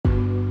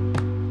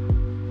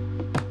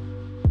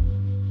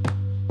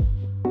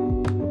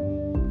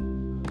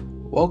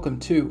Welcome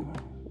to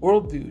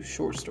Worldview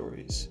Short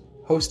Stories,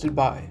 hosted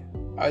by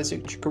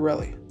Isaac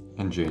Ciccarelli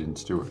and Jadon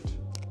Stewart.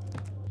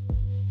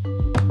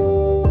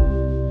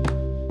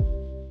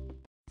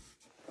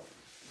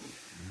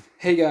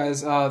 Hey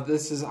guys,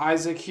 this is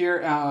Isaac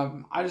here.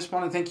 I just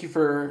want to thank you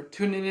for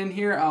tuning in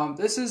here.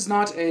 This is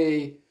not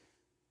a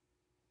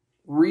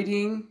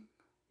reading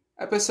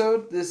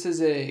episode. This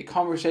is a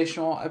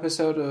conversational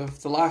episode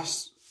of the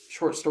last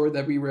short story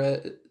that we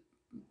read.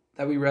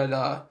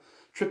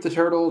 Trip the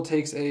Turtle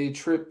Takes a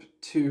Trip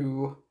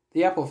to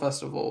the Apple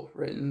Festival,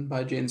 written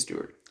by Jadon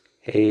Stewart.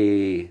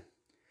 Hey.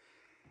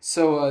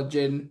 So,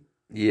 Jadon.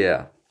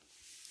 Yeah.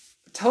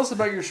 Tell us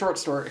about your short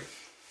story.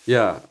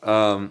 Yeah.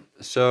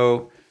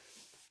 So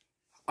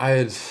I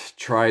had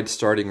tried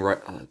starting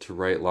to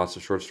write lots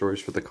of short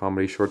stories for the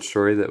comedy short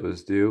story that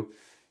was due,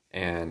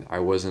 and I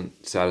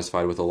wasn't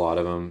satisfied with a lot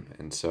of them,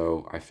 and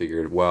so I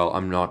figured, well,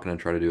 I'm not going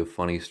to try to do a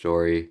funny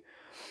story.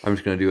 I'm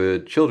just going to do a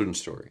children's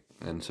story.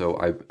 And so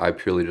I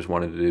purely just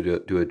wanted to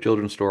do a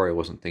children's story. I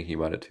wasn't thinking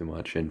about it too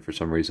much, and for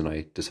some reason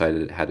I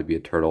decided it had to be a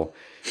turtle,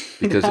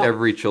 because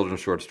every children's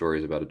short story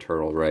is about a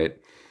turtle, right?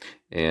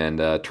 And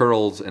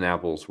turtles and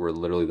apples were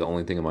literally the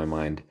only thing in my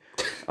mind.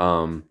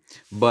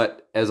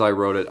 But as I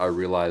wrote it, I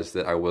realized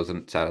that I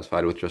wasn't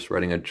satisfied with just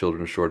writing a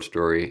children's short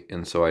story,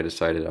 and so I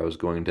decided I was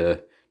going to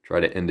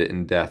try to end it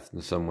in death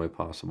in some way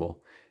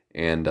possible.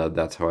 And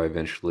that's how I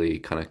eventually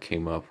kind of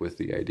came up with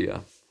the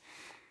idea.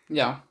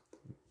 Yeah.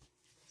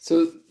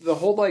 So the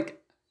whole,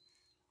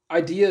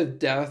 idea of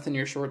death in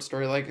your short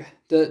story,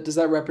 does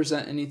that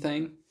represent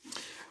anything?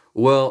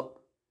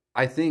 Well,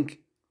 I don't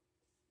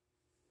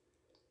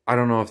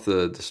know if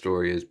the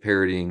story is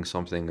parodying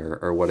something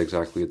or what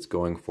exactly it's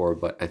going for,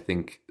 but I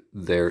think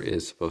there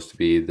is supposed to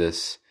be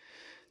this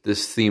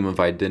theme of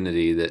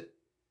identity that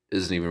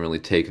isn't even really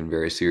taken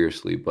very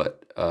seriously,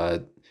 but,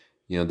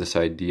 this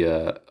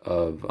idea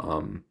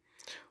of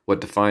what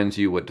defines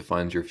you, what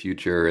defines your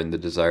future, and the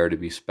desire to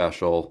be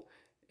special.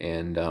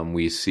 And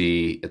we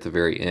see at the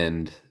very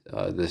end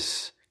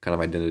this kind of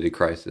identity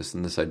crisis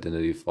and this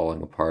identity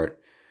falling apart.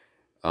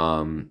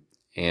 And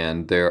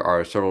there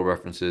are several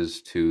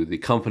references to the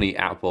company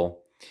Apple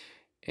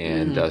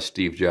and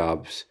Steve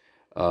Jobs.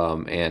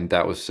 And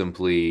that was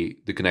simply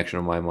the connection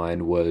in my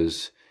mind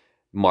was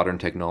modern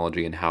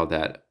technology and how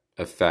that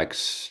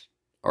affects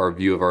our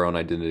view of our own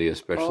identity,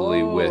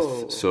 especially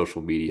with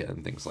social media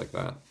and things like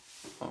that.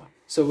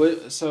 So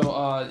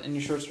in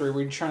your short story,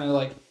 were you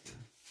trying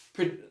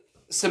to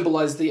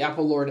symbolize the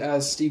Apple Lord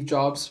as Steve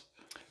Jobs?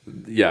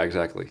 Yeah,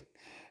 exactly.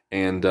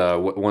 And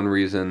one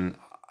reason,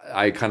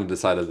 I kind of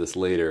decided this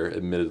later,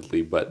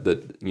 admittedly, but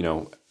that,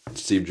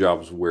 Steve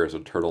Jobs wears a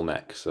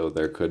turtleneck, so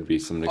there could be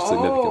some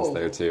significance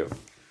there too.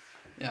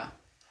 Yeah.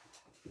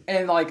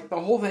 And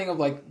the whole thing of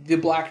the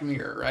black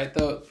mirror, right?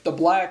 The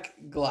black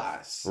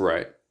glass.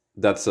 Right.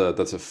 That's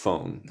a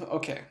phone.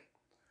 Okay.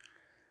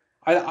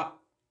 I'm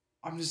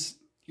just,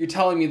 you're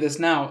telling me this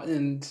now,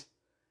 and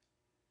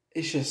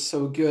it's just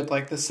so good.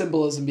 The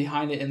symbolism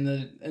behind it and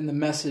the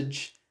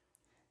message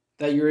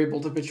that you're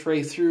able to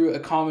portray through a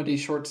comedy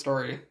short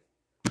story.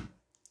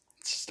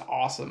 It's just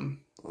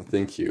awesome. Well,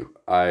 thank you.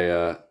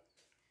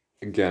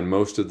 Again,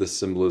 most of the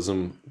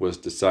symbolism was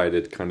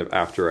decided kind of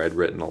after I'd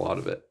written a lot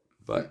of it.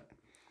 But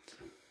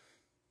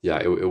yeah,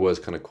 it was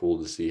kind of cool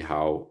to see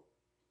how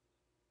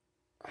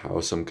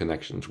some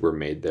connections were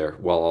made there.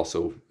 While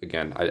also,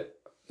 again,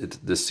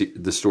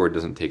 the story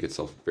doesn't take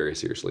itself very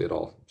seriously at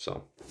all.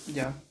 So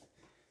yeah.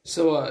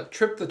 So,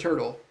 Trip the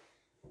Turtle.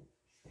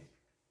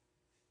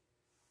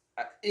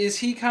 Is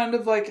he kind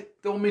of the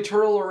only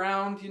turtle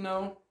around,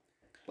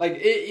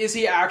 is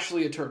he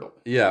actually a turtle?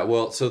 Yeah,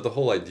 well, so the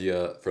whole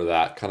idea for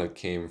that kind of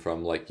came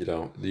from,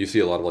 you see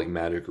a lot of,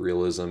 magic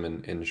realism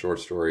in short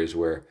stories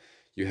where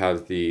you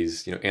have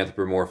these,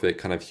 anthropomorphic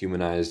kind of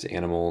humanized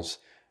animals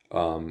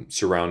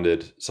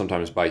surrounded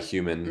sometimes by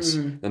humans.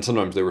 Mm-hmm. And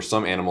sometimes there were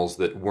some animals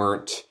that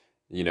weren't,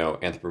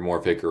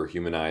 anthropomorphic or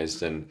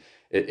humanized, and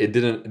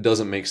it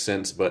doesn't make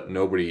sense, but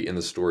nobody in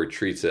the story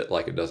treats it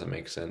like it doesn't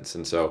make sense.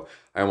 And so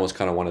I almost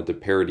kind of wanted to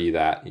parody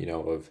that,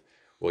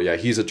 well, yeah,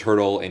 he's a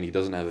turtle and he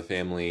doesn't have a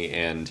family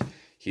and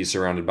he's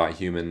surrounded by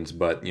humans,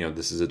 but,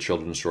 this is a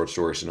children's short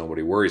story, so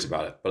nobody worries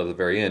about it. But at the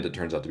very end, it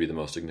turns out to be the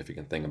most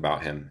significant thing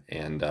about him,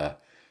 and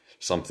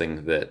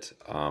something that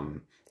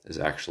is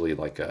actually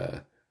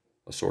a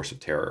source of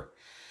terror.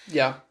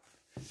 Yeah.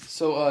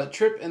 So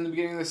Trip, in the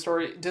beginning of the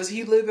story, does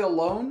he live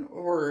alone,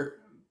 or...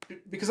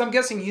 Because I'm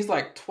guessing he's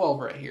 12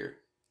 right here.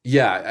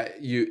 Yeah,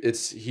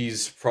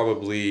 he's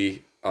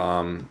probably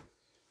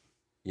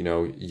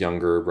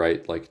younger,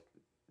 right?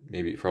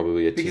 Maybe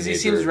probably a teenager. Because he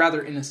seems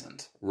rather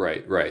innocent.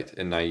 Right,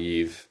 and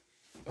naive.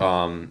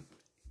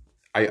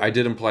 I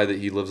did imply that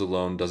he lives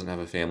alone, doesn't have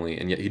a family,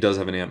 and yet he does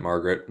have an Aunt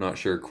Margaret. Not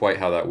sure quite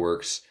how that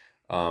works,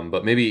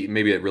 but maybe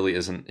it really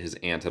isn't his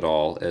aunt at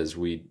all, as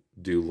we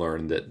do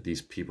learn that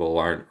these people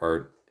aren't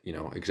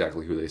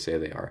exactly who they say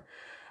they are.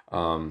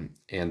 And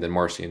then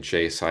Marcy and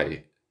Chase,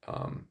 I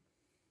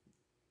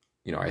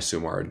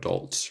assume are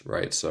adults,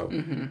 right? So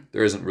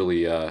there isn't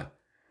really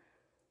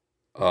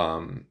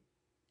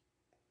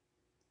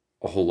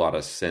a whole lot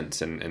of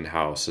sense in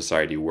how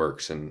society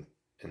works in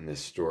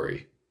this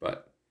story.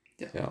 But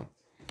yeah.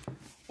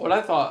 What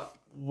I thought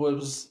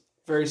was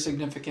very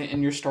significant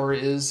in your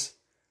story is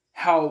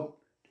how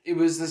it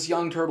was this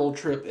young turtle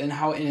trip and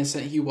how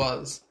innocent he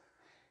was.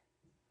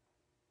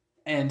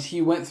 And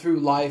he went through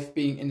life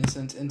being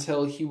innocent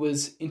until he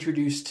was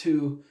introduced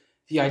to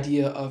the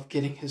idea of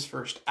getting his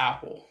first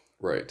apple.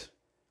 Right.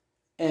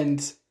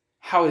 And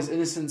how his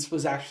innocence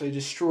was actually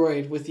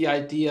destroyed with the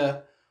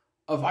idea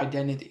of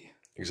identity.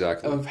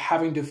 Exactly. Of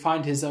having to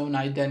find his own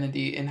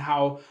identity, and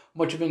how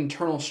much of an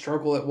internal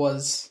struggle it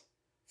was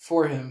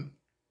for him.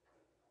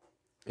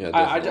 Yeah,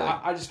 definitely.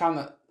 I just found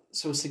that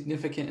so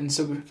significant and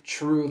so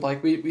true.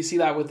 Like, we see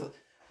that with,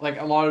 like,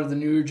 a lot of the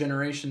newer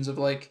generations of,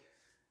 like,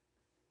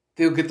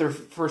 they'll get their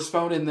first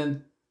phone and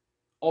then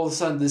all of a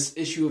sudden this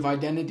issue of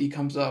identity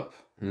comes up.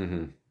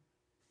 Mm-hmm.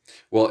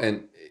 Well,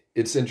 and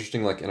it's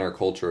interesting, like, in our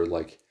culture,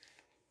 like,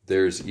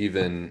 there's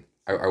even...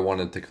 I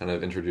wanted to kind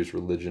of introduce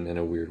religion in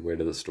a weird way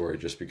to the story,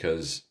 just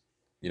because,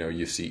 you know,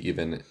 you see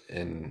even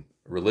in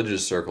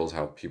religious circles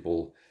how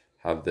people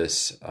have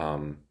this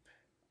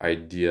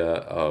idea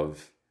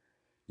of,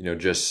 you know,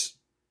 just,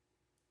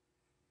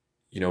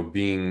 you know,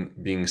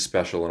 being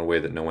special in a way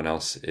that no one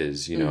else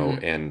is, you know,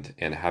 and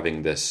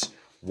having this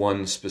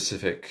one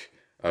specific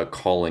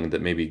calling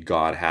that maybe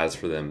God has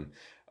for them,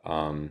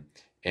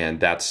 and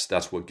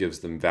that's what gives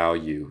them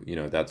value. You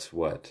know, that's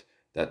what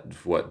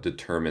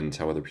determines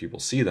how other people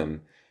see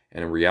them.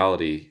 And in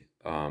reality,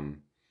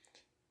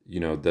 you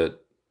know,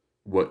 that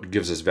what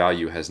gives us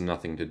value has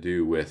nothing to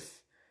do with,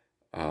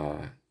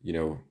 you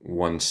know,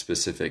 one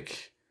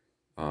specific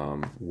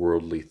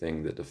worldly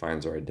thing that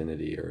defines our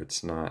identity, or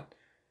it's not.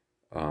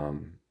 I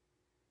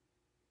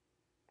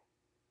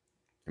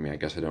mean, I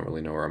guess I don't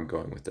really know where I'm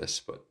going with this,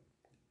 but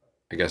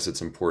I guess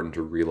it's important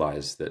to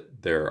realize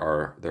that there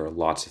are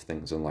lots of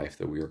things in life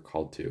that we are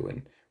called to,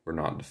 and we're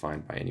not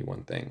defined by any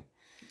one thing.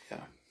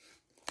 Yeah.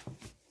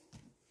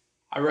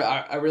 I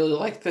really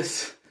like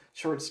this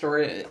short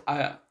story.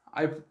 I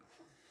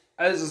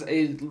as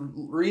a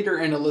reader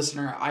and a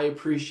listener, I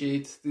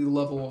appreciate the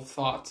level of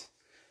thought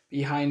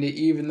behind it,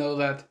 even though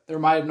that there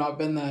might have not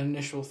been that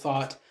initial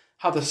thought,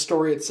 how the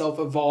story itself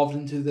evolved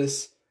into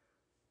this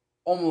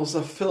almost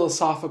a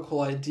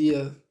philosophical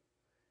idea.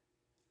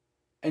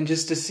 And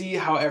just to see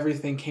how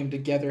everything came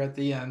together at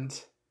the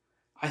end,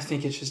 I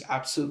think it's just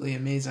absolutely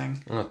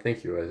amazing. Oh,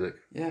 thank you, Isaac.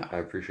 Yeah. I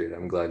appreciate it.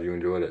 I'm glad you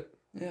enjoyed it.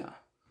 Yeah.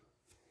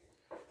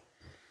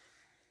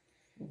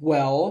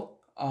 Well,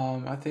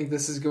 I think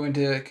this is going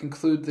to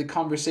conclude the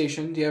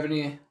conversation. Do you have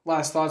any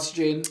last thoughts,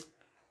 Jadon?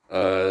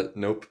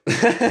 Nope.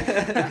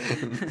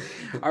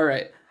 All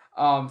right.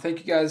 Thank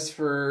you guys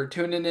for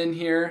tuning in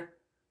here.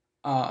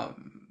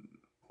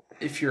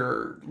 If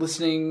you're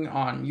listening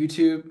on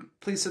YouTube,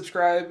 please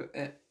subscribe.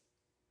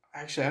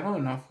 Actually, I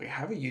don't know if we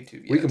have a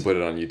YouTube yet. We can put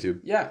it on YouTube.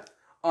 Yeah.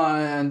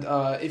 And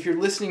if you're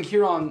listening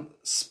here on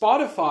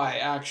Spotify,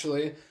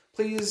 actually,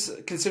 please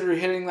consider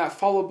hitting that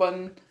follow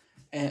button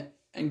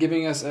and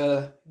giving us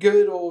a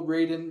good old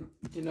rating,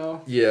 you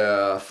know?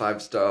 Yeah,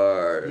 5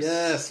 stars.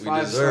 Yes,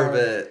 5 stars.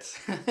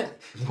 We deserve it.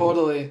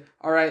 Totally.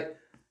 All right.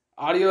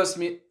 Adios.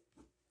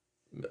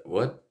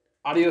 What?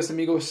 Adios,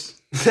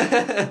 amigos.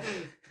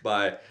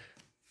 Bye.